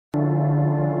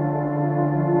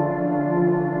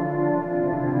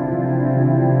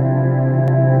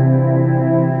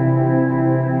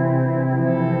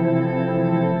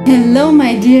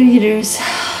dear readers,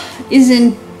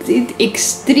 isn't it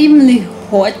extremely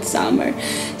hot summer?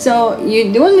 So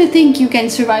the only thing you can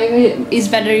survive is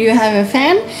whether you have a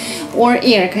fan or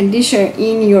air conditioner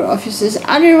in your offices.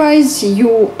 Otherwise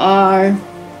you are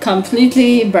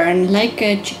completely burned like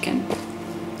a chicken.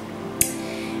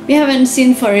 We haven't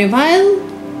seen for a while,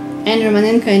 and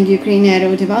Romanenko and Ukraine I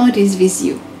wrote about is with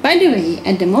you. By the way,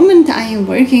 at the moment I am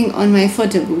working on my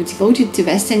photo book devoted to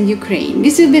Western Ukraine.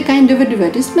 This will be kind of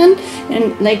advertisement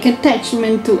and like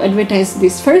attachment to advertise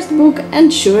this first book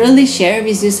and surely share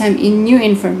with you some new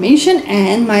information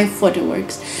and my photo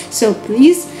works. So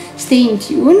please stay in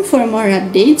tune for more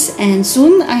updates, and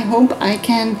soon I hope I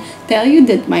can tell you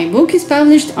that my book is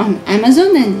published on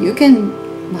Amazon and you can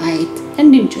buy it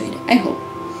and enjoy it, I hope.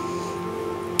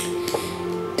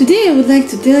 Today I would like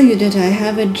to tell you that I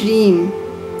have a dream.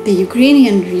 The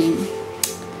Ukrainian Dream.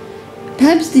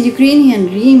 Perhaps the Ukrainian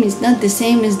Dream is not the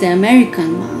same as the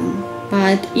American one,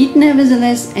 but it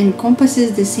nevertheless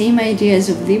encompasses the same ideas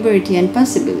of liberty and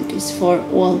possibilities for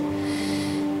all,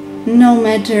 no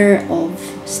matter of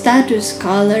status,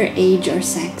 color, age or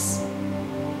sex.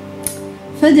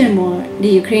 Furthermore, the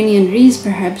Ukrainian Dream is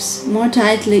perhaps more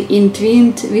tightly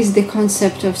entwined with the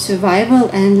concept of survival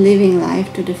and living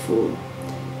life to the full.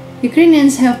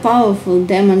 Ukrainians have powerful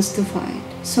demons to fight.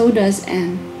 So does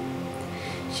Anne.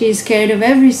 She is scared of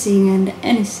everything and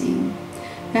anything.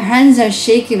 Her hands are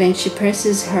shaky when she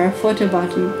presses her photo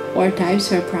button or types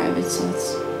her private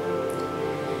thoughts.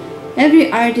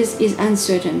 Every artist is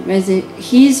uncertain whether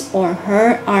his or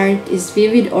her art is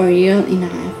vivid or real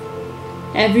enough.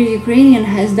 Every Ukrainian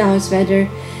has doubts whether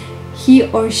he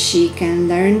or she can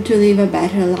learn to live a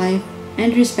better life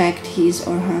and respect his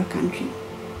or her country.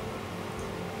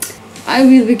 I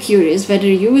will be curious whether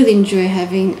you will enjoy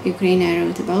having Ukraine I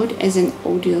wrote about as an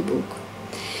audiobook.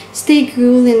 Stay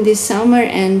cool in this summer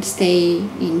and stay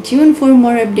in tune for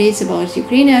more updates about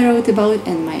Ukraine I wrote about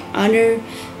and my other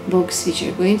books which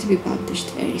are going to be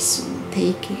published very soon.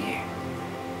 Take care.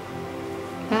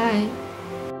 Bye.